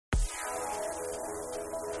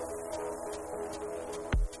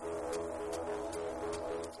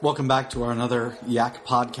Welcome back to another Yak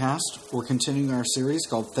podcast. We're continuing our series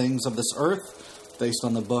called Things of This Earth, based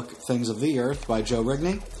on the book Things of the Earth by Joe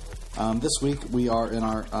Rigney. This week we are in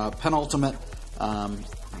our penultimate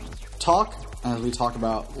talk as we talk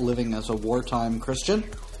about living as a wartime Christian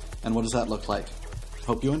and what does that look like.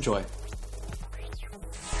 Hope you enjoy.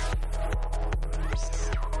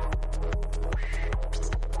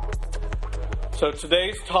 So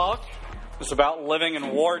today's talk is about living in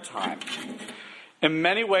wartime. In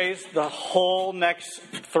many ways, the whole next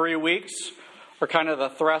 3 weeks are kind of the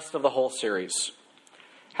thrust of the whole series.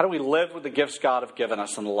 How do we live with the gifts God has given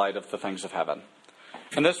us in the light of the things of heaven?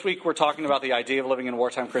 And this week we're talking about the idea of living in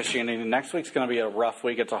wartime Christianity. Next week's going to be a rough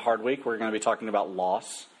week. It's a hard week. We're going to be talking about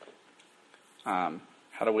loss. How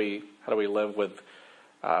do we live with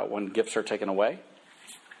when gifts are taken away?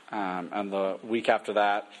 And the week after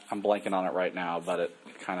that, I'm blanking on it right now, but it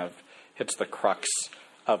kind of hits the crux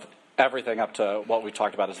of everything up to what we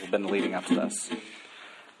talked about has been leading up to this.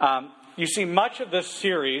 You see, much of this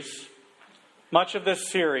series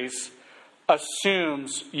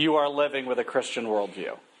assumes you are living with a Christian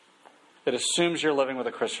worldview. It assumes you're living with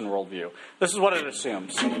a Christian worldview. This is what it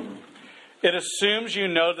assumes. It assumes you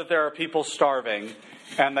know that there are people starving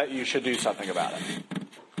and that you should do something about it.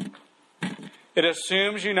 It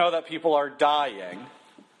assumes you know that people are dying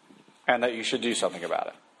and that you should do something about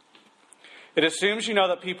it. It assumes you know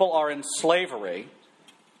that people are in slavery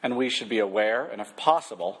and we should be aware and, if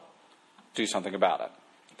possible, do something about it.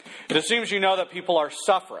 It assumes you know that people are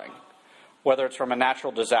suffering, whether it's from a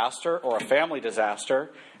natural disaster or a family disaster,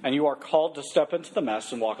 and you are called to step into the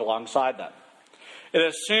mess and walk alongside them. It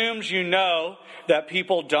assumes you know that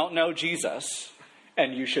people don't know Jesus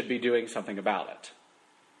and you should be doing something about it.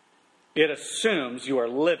 It assumes you are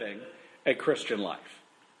living a Christian life.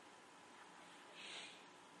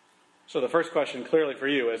 So the first question clearly for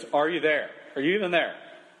you is, are you there? Are you even there?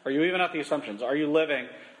 Are you even at the assumptions? Are you living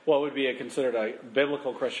what would be considered a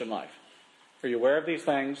biblical Christian life? Are you aware of these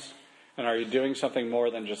things? And are you doing something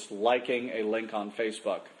more than just liking a link on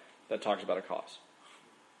Facebook that talks about a cause?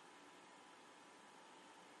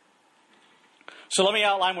 So let me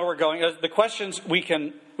outline where we're going. The questions we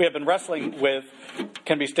have been wrestling with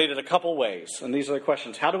can be stated a couple ways. And these are the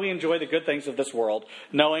questions. How do we enjoy the good things of this world,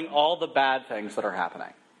 knowing all the bad things that are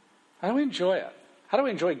happening? How do we enjoy it? How do we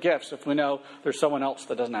enjoy gifts if we know there's someone else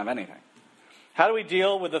that doesn't have anything? How do we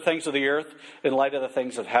deal with the things of the earth in light of the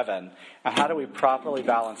things of heaven? And how do we properly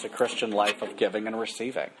balance a Christian life of giving and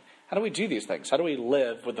receiving? How do we do these things? How do we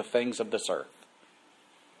live with the things of this earth?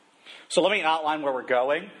 So let me outline where we're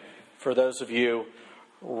going. For those of you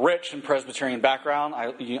rich in Presbyterian background,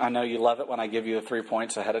 I know you love it when I give you the 3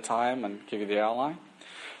 points ahead of time and give you the outline.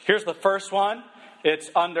 Here's the first one. It's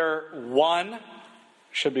under 1.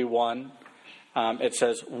 Should be 1. It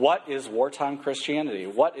says, what is wartime Christianity?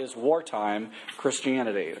 What is wartime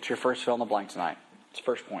Christianity? That's your first fill in the blank tonight. It's the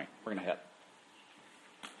first point we're going to hit.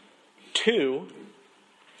 2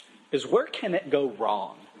 is, where can it go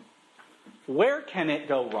wrong? Where can it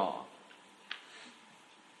go wrong?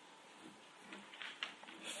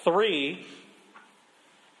 3,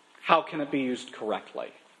 how can it be used correctly?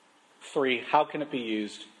 3, how can it be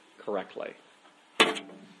used correctly?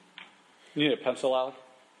 You need a pencil, Alec?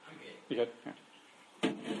 You good?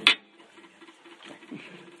 Yeah.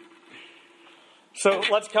 So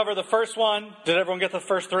let's cover the first one. Did everyone get the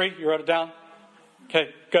first 3? You wrote it down?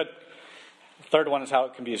 Okay, good. The third one is how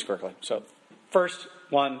it can be used correctly. So first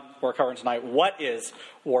one we're covering tonight. What is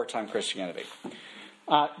wartime Christianity?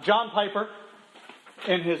 John Piper,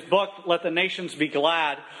 in his book, Let the Nations Be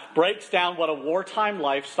Glad, breaks down what a wartime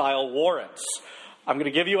lifestyle warrants. I'm going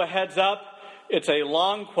to give you a heads up. It's a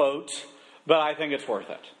long quote, but I think it's worth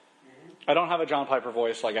it. I don't have a John Piper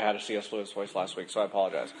voice like I had a C.S. Lewis voice last week, so I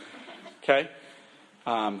apologize. Okay?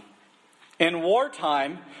 In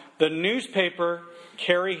wartime, the newspaper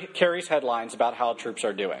carries headlines about how troops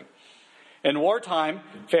are doing. In wartime,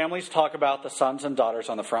 families talk about the sons and daughters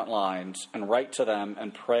on the front lines and write to them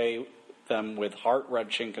and pray them with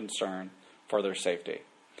heart-wrenching concern for their safety.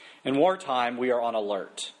 In wartime, we are on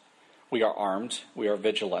alert. We are armed. We are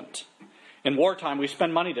vigilant. In wartime, we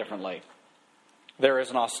spend money differently. There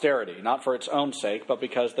is an austerity, not for its own sake, but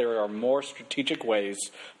because there are more strategic ways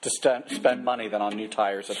to spend money than on new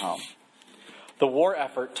tires at home. The war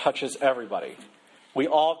effort touches everybody. We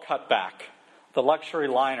all cut back. The luxury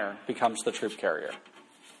liner becomes the troop carrier.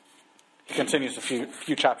 He continues a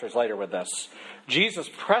few chapters later with this. Jesus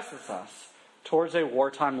presses us towards a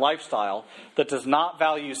wartime lifestyle that does not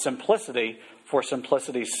value simplicity for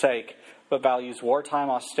simplicity's sake, but values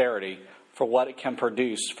wartime austerity for what it can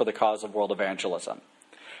produce for the cause of world evangelism.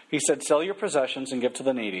 He said, sell your possessions and give to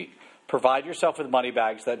the needy. Provide yourself with money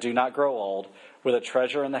bags that do not grow old, with a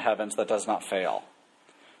treasure in the heavens that does not fail.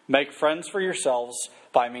 Make friends for yourselves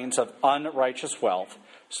by means of unrighteous wealth,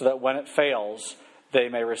 so that when it fails, they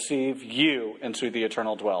may receive you into the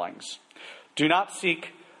eternal dwellings. Do not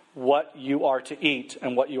seek what you are to eat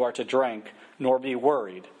and what you are to drink, nor be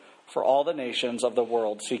worried, for all the nations of the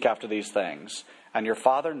world seek after these things, and your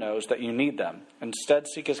Father knows that you need them. Instead,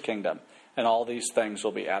 seek his kingdom, and all these things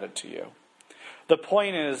will be added to you. The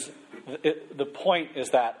point is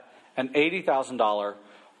that an $80,000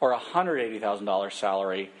 or $180,000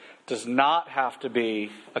 salary does not have to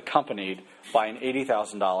be accompanied by an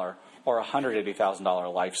 $80,000 or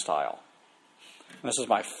 $180,000 lifestyle. And this is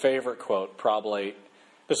my favorite quote, probably.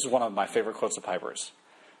 This is one of my favorite quotes of Piper's.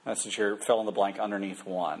 This is your fill in the blank underneath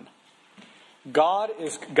one. God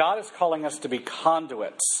is calling us to be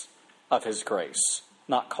conduits of his grace,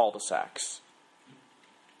 not cul-de-sacs.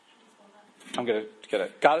 I'm going to get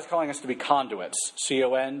it. God is calling us to be conduits,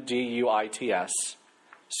 C-O-N-D-U-I-T-S,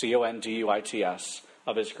 C-O-N-D-U-I-T-S,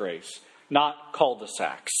 of his grace, not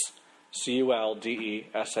cul-de-sacs, C-U-L-D-E-S-A-C-S.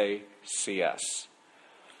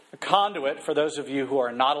 A conduit, for those of you who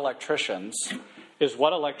are not electricians, is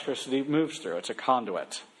what electricity moves through. It's a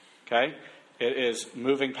conduit, okay? It is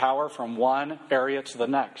moving power from one area to the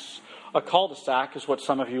next. A cul-de-sac is what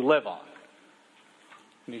some of you live on.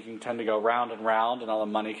 And you can tend to go round and round, and all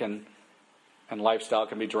the money and lifestyle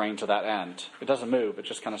can be drained to that end. It doesn't move. It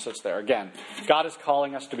just kind of sits there. Again, God is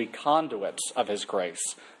calling us to be conduits of his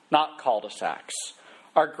grace, not cul-de-sacs.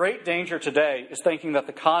 Our great danger today is thinking that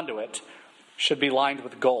the conduit should be lined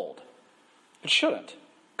with gold. It shouldn't.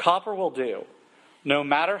 Copper will do. No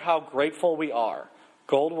matter how grateful we are,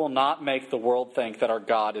 gold will not make the world think that our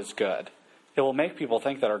God is good. It will make people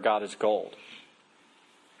think that our God is gold.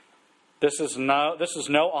 This is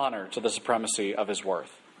no honor to the supremacy of his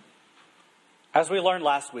worth. As we learned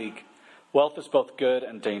last week, wealth is both good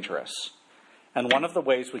and dangerous. And one of the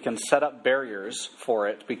ways we can set up barriers for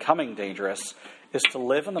it becoming dangerous is to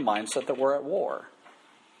live in the mindset that we're at war.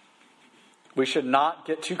 We should not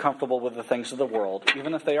get too comfortable with the things of the world,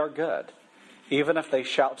 even if they are good, even if they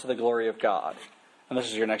shout to the glory of God. And this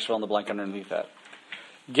is your next fill in the blank underneath it.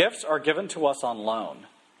 Gifts are given to us on loan.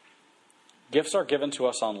 Gifts are given to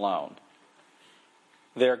us on loan.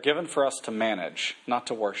 They are given for us to manage, not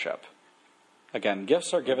to worship. Again,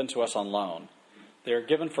 gifts are given to us on loan. They are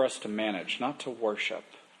given for us to manage, not to worship.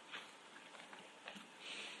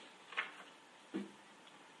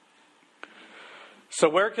 So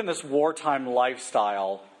where can this wartime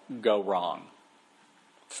lifestyle go wrong?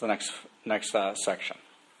 It's the next section.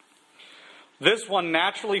 This one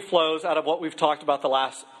naturally flows out of what we've talked about the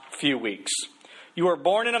last few weeks. You were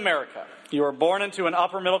born in America. You were born into an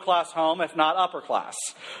upper middle class home, if not upper class.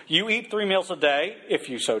 You eat 3 meals a day, if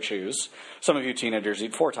you so choose. Some of you teenagers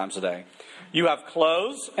eat 4 times a day. You have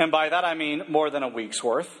clothes, and by that I mean more than a week's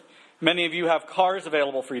worth. Many of you have cars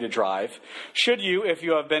available for you to drive. Should you, if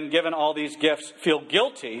you have been given all these gifts, feel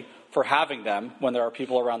guilty for having them when there are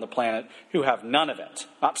people around the planet who have none of it?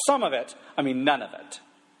 Not some of it, I mean none of it.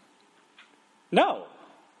 No. You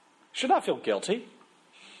should not feel guilty.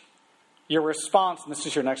 Your response, and this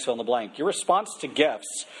is your next fill in the blank, your response to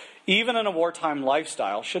gifts, even in a wartime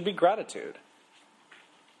lifestyle, should be gratitude.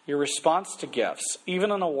 Your response to gifts, even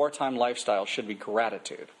in a wartime lifestyle, should be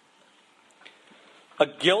gratitude. A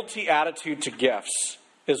guilty attitude to gifts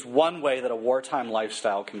is one way that a wartime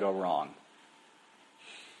lifestyle can go wrong.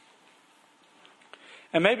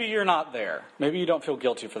 And maybe you're not there. Maybe you don't feel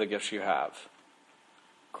guilty for the gifts you have.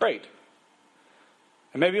 Great.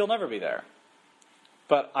 And maybe you'll never be there.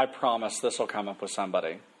 But I promise this will come up with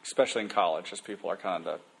somebody, especially in college, as people are kind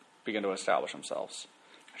of begin to establish themselves.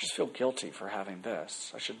 I just feel guilty for having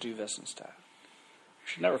this. I should do this instead. You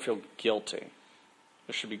should never feel guilty.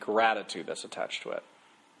 There should be gratitude that's attached to it.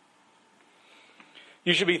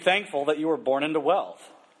 You should be thankful that you were born into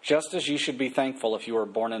wealth, just as you should be thankful if you were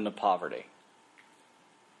born into poverty.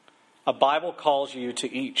 A Bible calls you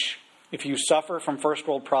to each. If you suffer from first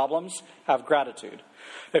world problems, have gratitude.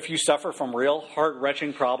 If you suffer from real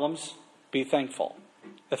heart-wrenching problems, be thankful.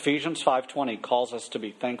 Ephesians 5:20 calls us to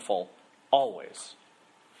be thankful always.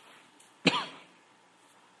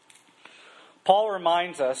 Paul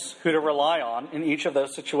reminds us who to rely on in each of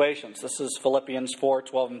those situations. This is Philippians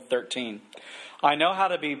 4:12 and 13. I know how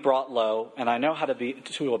to be brought low, and I know how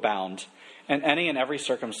to abound. In any and every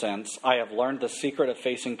circumstance, I have learned the secret of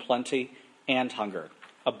facing plenty and hunger,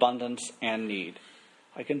 abundance and need.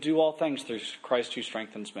 I can do all things through Christ who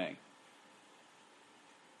strengthens me.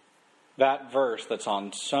 That verse that's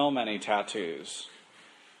on so many tattoos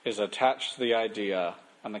is attached to the idea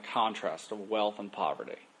and the contrast of wealth and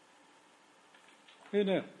poverty. Who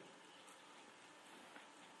knew?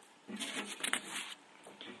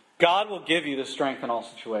 God will give you the strength in all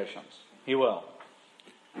situations. He will.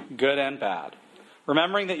 Good and bad.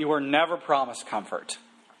 Remembering that you were never promised comfort.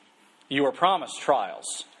 You were promised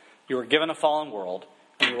trials. You were given a fallen world.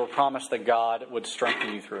 And you were promised that God would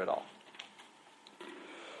strengthen you through it all.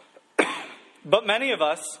 But many of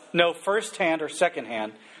us know firsthand or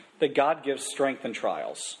secondhand that God gives strength in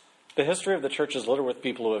trials. The history of the church is littered with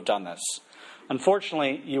people who have done this.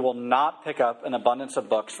 Unfortunately, you will not pick up an abundance of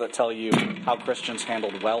books that tell you how Christians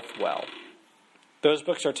handled wealth well. Those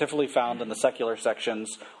books are typically found in the secular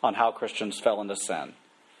sections on how Christians fell into sin.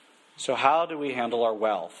 So how do we handle our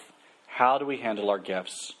wealth? How do we handle our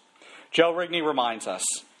gifts? Joe Rigney reminds us,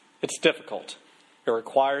 it's difficult. It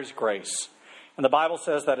requires grace. And the Bible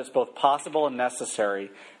says that it's both possible and necessary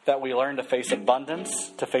that we learn to face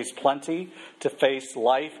abundance, to face plenty, to face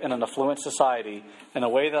life in an affluent society in a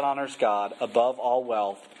way that honors God above all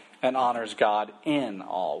wealth and honors God in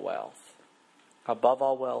all wealth. Above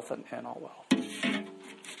all wealth and in all wealth.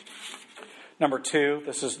 Number two,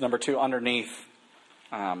 this is number two underneath.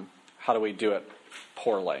 How do we do it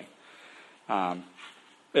poorly?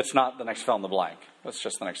 It's not the next fill in the blank. That's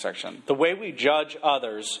just the next section. The way we judge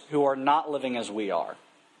others who are not living as we are.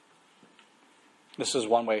 This is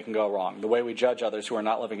one way it can go wrong. The way we judge others who are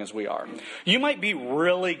not living as we are. You might be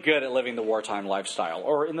really good at living the wartime lifestyle.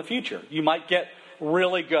 Or in the future, you might get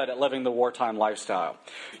really good at living the wartime lifestyle.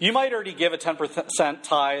 You might already give a 10%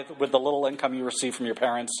 tithe with the little income you receive from your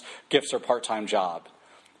parents' gifts or part-time job.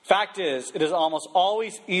 Fact is, it is almost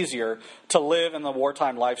always easier to live in the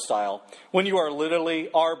wartime lifestyle when you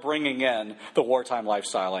are bringing in the wartime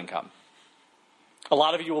lifestyle income. A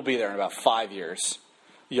lot of you will be there in about 5 years.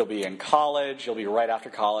 You'll be in college, you'll be right after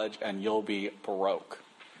college, and you'll be broke.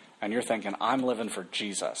 And you're thinking, I'm living for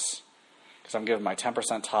Jesus. Because I'm giving my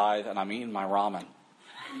 10% tithe and I'm eating my ramen.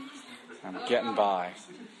 I'm getting by.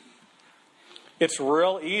 It's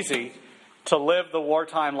real easy to live the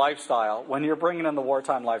wartime lifestyle when you're bringing in the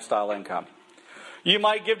wartime lifestyle income. You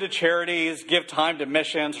might give to charities, give time to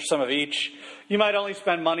missions, or some of each. You might only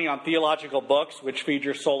spend money on theological books, which feed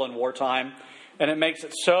your soul in wartime. And it makes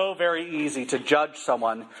it so very easy to judge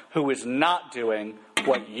someone who is not doing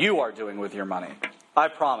what you are doing with your money. I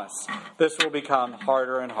promise, this will become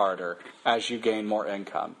harder and harder as you gain more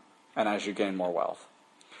income and as you gain more wealth.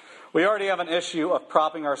 We already have an issue of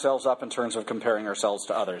propping ourselves up in terms of comparing ourselves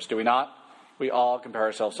to others, do we not? We all compare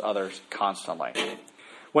ourselves to others constantly.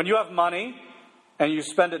 When you have money and you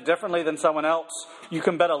spend it differently than someone else, you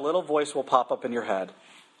can bet a little voice will pop up in your head.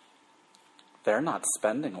 They're not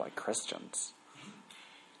spending like Christians.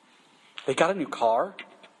 They got a new car?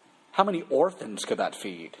 How many orphans could that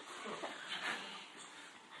feed?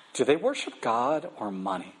 Do they worship God or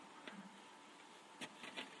money?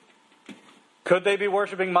 Could they be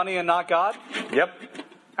worshiping money and not God? Yep,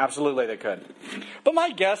 absolutely they could. But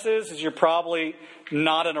my guess is you're probably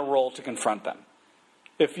not in a role to confront them.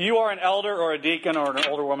 If you are an elder or a deacon or an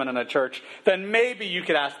older woman in a church, then maybe you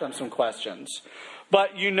could ask them some questions.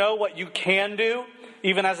 But you know what you can do,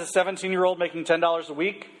 even as a 17-year-old making $10 a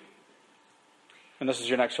week? And this is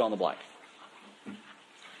your next fill in the blank.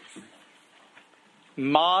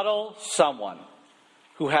 Model someone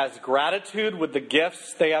who has gratitude with the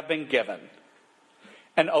gifts they have been given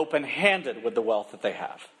and open-handed with the wealth that they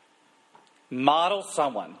have. Model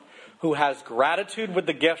someone who has gratitude with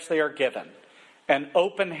the gifts they are given and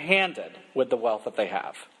open-handed with the wealth that they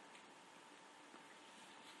have.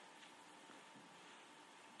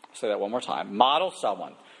 I'll say that one more time. Model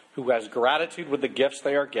someone who has gratitude with the gifts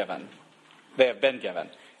they have been given,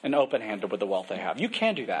 and open-handed with the wealth they have. You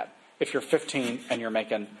can do that if you're 15 and you're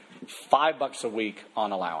making $5 a week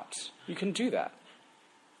on allowance. You can do that.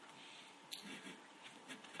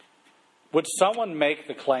 Would someone make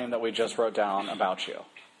the claim that we just wrote down about you?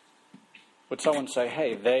 Would someone say,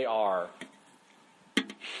 hey, they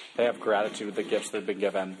have gratitude with the gifts they've been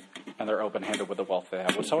given, and they're open-handed with the wealth they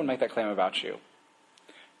have? Would someone make that claim about you?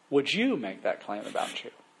 Would you make that claim about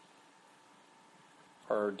you?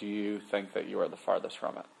 Or do you think that you are the farthest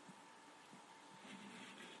from it?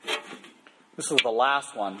 This is the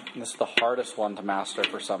last one, and this is the hardest one to master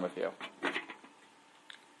for some of you.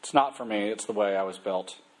 It's not for me, it's the way I was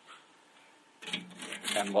built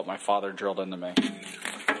and what my father drilled into me.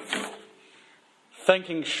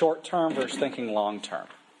 Thinking short-term versus thinking long-term.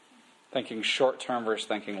 Thinking short-term versus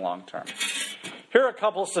thinking long-term. Here are a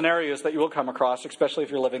couple of scenarios that you will come across, especially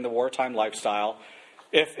if you're living the wartime lifestyle.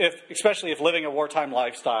 Especially if living a wartime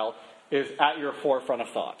lifestyle is at your forefront of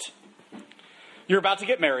thought. You're about to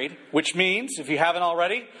get married, which means, if you haven't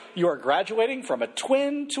already, you are graduating from a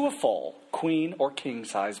twin to a full queen or king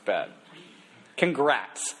size bed.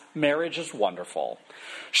 Congrats. Marriage is wonderful.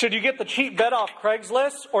 Should you get the cheap bed off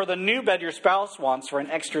Craigslist or the new bed your spouse wants for an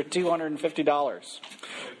extra $250?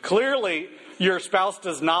 Clearly, your spouse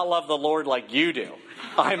does not love the Lord like you do.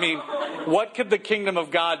 I mean, what could the kingdom of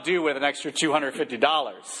God do with an extra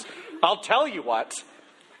 $250? I'll tell you what.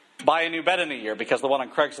 Buy a new bed in a year, because the one on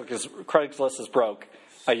Craigslist is broke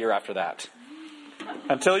a year after that.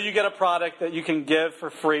 Until you get a product that you can give for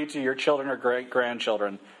free to your children or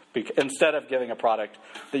great-grandchildren, instead of giving a product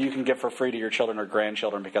that you can give for free to your children or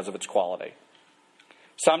grandchildren because of its quality.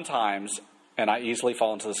 Sometimes, and I easily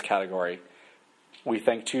fall into this category, we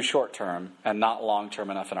think too short-term and not long-term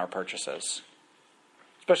enough in our purchases.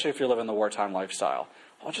 Especially if you're living the wartime lifestyle.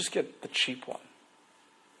 I'll just get the cheap one.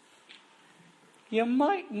 You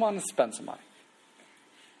might want to spend some money.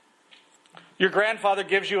 Your grandfather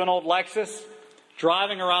gives you an old Lexus.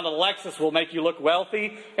 Driving around a Lexus will make you look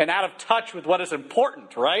wealthy and out of touch with what is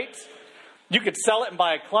important, right? You could sell it and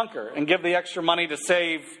buy a clunker and give the extra money to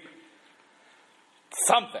save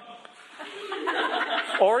something.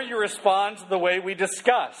 Or you respond the way we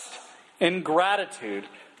discussed, in gratitude,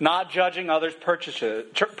 not judging others'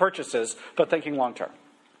 purchases, but thinking long term.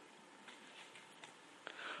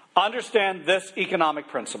 Understand this economic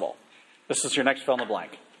principle. This is your next fill in the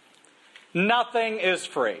blank. Nothing is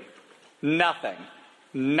free. Nothing.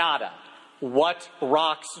 Nada. What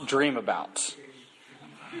rocks dream about.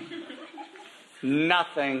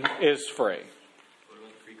 Nothing is free.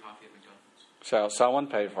 So someone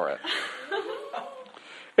paid for it.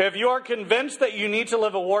 If you are convinced that you need to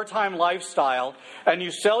live a wartime lifestyle and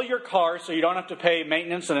you sell your car so you don't have to pay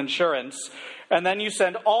maintenance and insurance, and then you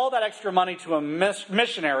send all that extra money to a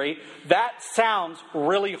missionary, that sounds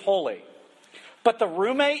really holy. But the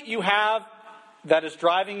roommate you have that is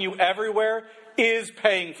driving you everywhere is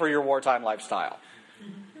paying for your wartime lifestyle.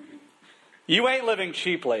 You ain't living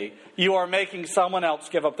cheaply. You are making someone else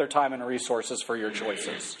give up their time and resources for your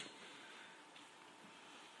choices.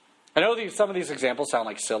 I know some of these examples sound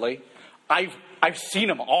like silly. I've seen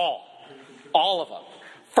them all of them,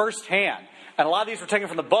 firsthand. And a lot of these were taken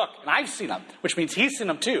from the book, and I've seen them, which means he's seen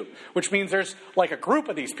them too, which means there's like a group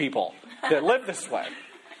of these people that live this way.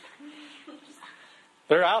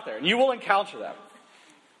 They're out there, and you will encounter them.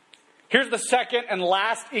 Here's the second and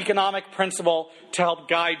last economic principle to help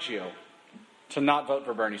guide you to not vote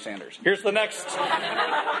for Bernie Sanders. Here's the next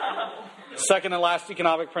second and last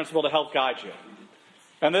economic principle to help guide you.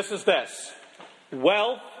 And this is this.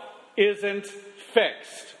 Wealth isn't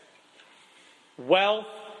fixed. Wealth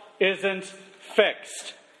isn't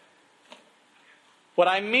fixed. What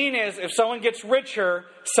I mean is, if someone gets richer,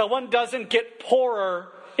 someone doesn't get poorer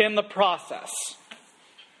in the process.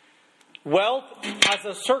 Wealth, as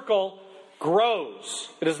a circle, grows.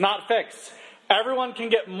 It is not fixed. Everyone can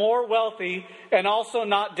get more wealthy and also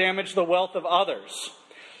not damage the wealth of others.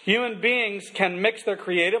 Human beings can mix their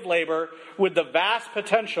creative labor with the vast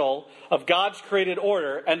potential of God's created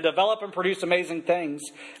order and develop and produce amazing things,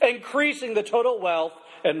 increasing the total wealth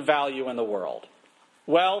and value in the world.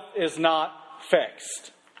 Wealth is not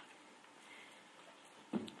fixed.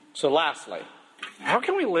 So lastly, how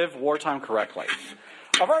can we live wartime correctly?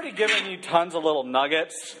 I've already given you tons of little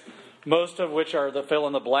nuggets, most of which are the fill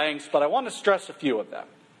in the blanks, but I want to stress a few of them.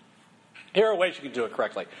 Here are ways you can do it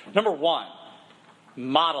correctly. Number one,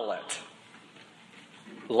 model it.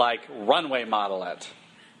 Like runway model it.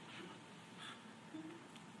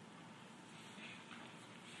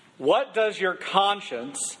 What does your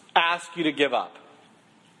conscience ask you to give up?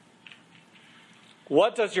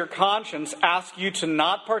 What does your conscience ask you to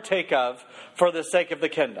not partake of for the sake of the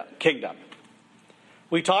kingdom?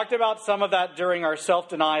 We talked about some of that during our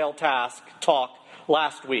self-denial talk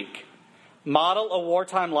last week. Model a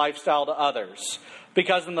wartime lifestyle to others.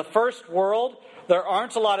 Because in the first world, there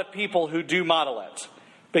aren't a lot of people who do model it.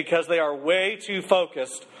 Because they are way too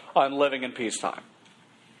focused on living in peacetime.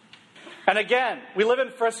 And again, we live in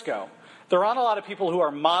Frisco. There aren't a lot of people who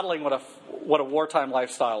are modeling what a wartime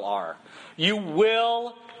lifestyle are. You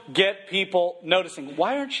will get people noticing,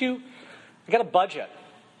 why aren't you, I got a budget.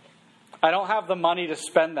 I don't have the money to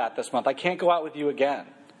spend that this month. I can't go out with you again.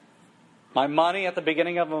 My money at the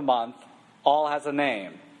beginning of a month all has a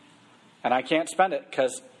name. And I can't spend it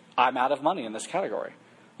because I'm out of money in this category.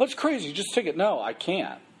 That's crazy. Just take it. No, I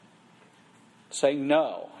can't. Saying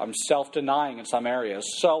no. I'm self-denying in some areas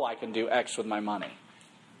so I can do X with my money.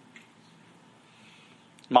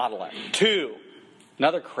 Model it. 2,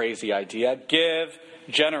 another crazy idea. Give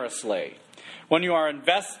generously. When you are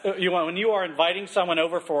inviting someone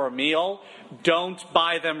over for a meal, don't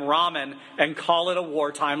buy them ramen and call it a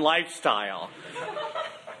wartime lifestyle.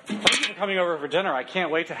 Some people coming over for dinner. I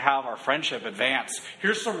can't wait to have our friendship advance.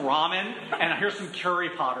 Here's some ramen, and here's some curry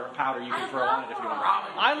powder you can throw on it if you want.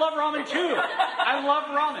 I love ramen too. I love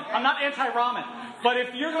ramen. I'm not anti-ramen. But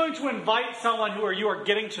if you're going to invite someone who you are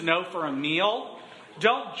getting to know for a meal,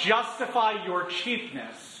 don't justify your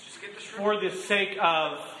cheapness for the sake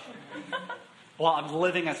of, well, I'm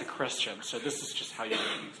living as a Christian, so this is just how you're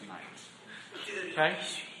doing tonight. Okay?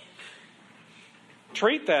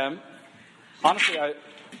 Treat them. Honestly,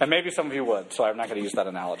 and maybe some of you would, so I'm not going to use that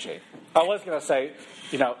analogy. I was going to say,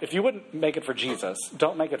 if you wouldn't make it for Jesus,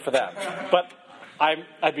 don't make it for them. But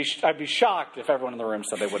I'd be shocked if everyone in the room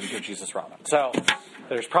said they wouldn't do Jesus ramen. So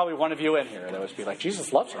there's probably one of you in here that would be like,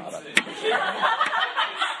 Jesus loves ramen.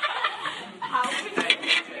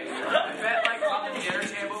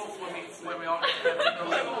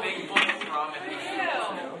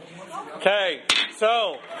 Okay,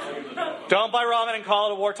 so don't buy ramen and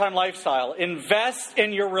call it a wartime lifestyle. Invest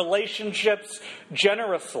in your relationships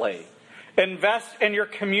generously. Invest in your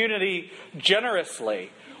community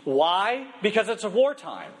generously. Why? Because it's a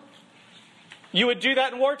wartime. You would do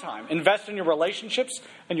that in wartime. Invest in your relationships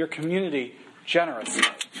and your community generously.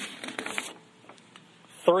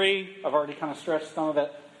 3, I've already kind of stressed some of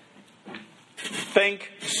it.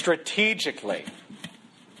 Think strategically.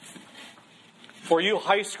 For you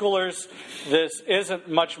high schoolers, this isn't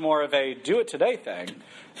much more of a do-it-today thing.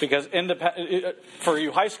 Because for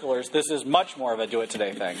you high schoolers, this is much more of a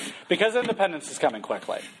do-it-today thing. Because independence is coming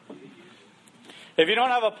quickly. If you don't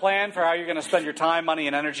have a plan for how you're going to spend your time, money,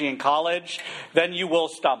 and energy in college, then you will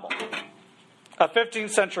stumble. A 15th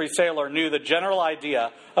century sailor knew the general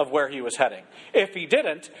idea of where he was heading. If he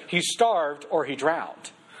didn't, he starved or he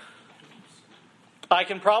drowned. I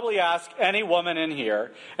can probably ask any woman in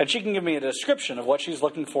here, and she can give me a description of what she's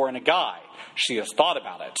looking for in a guy. She has thought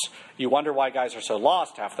about it. You wonder why guys are so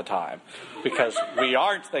lost half the time. Because we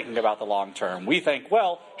aren't thinking about the long term. We think,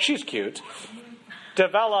 well, she's cute.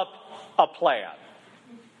 Develop a plan.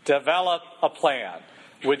 Develop a plan.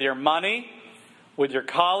 With your money, with your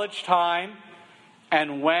college time,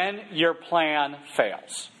 and when your plan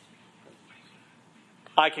fails.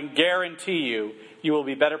 I can guarantee you will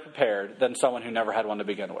be better prepared than someone who never had one to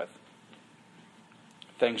begin with.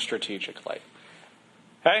 Think strategically.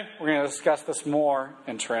 Okay, we're going to discuss this more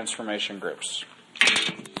in transformation groups.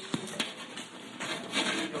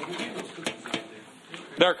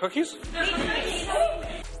 There are cookies?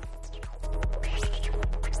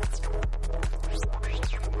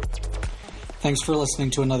 Thanks for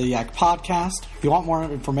listening to another Yak podcast. If you want more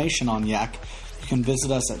information on Yak, you can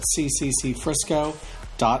visit us at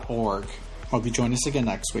cccfrisco.org. Hope you join us again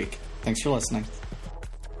next week. Thanks for listening.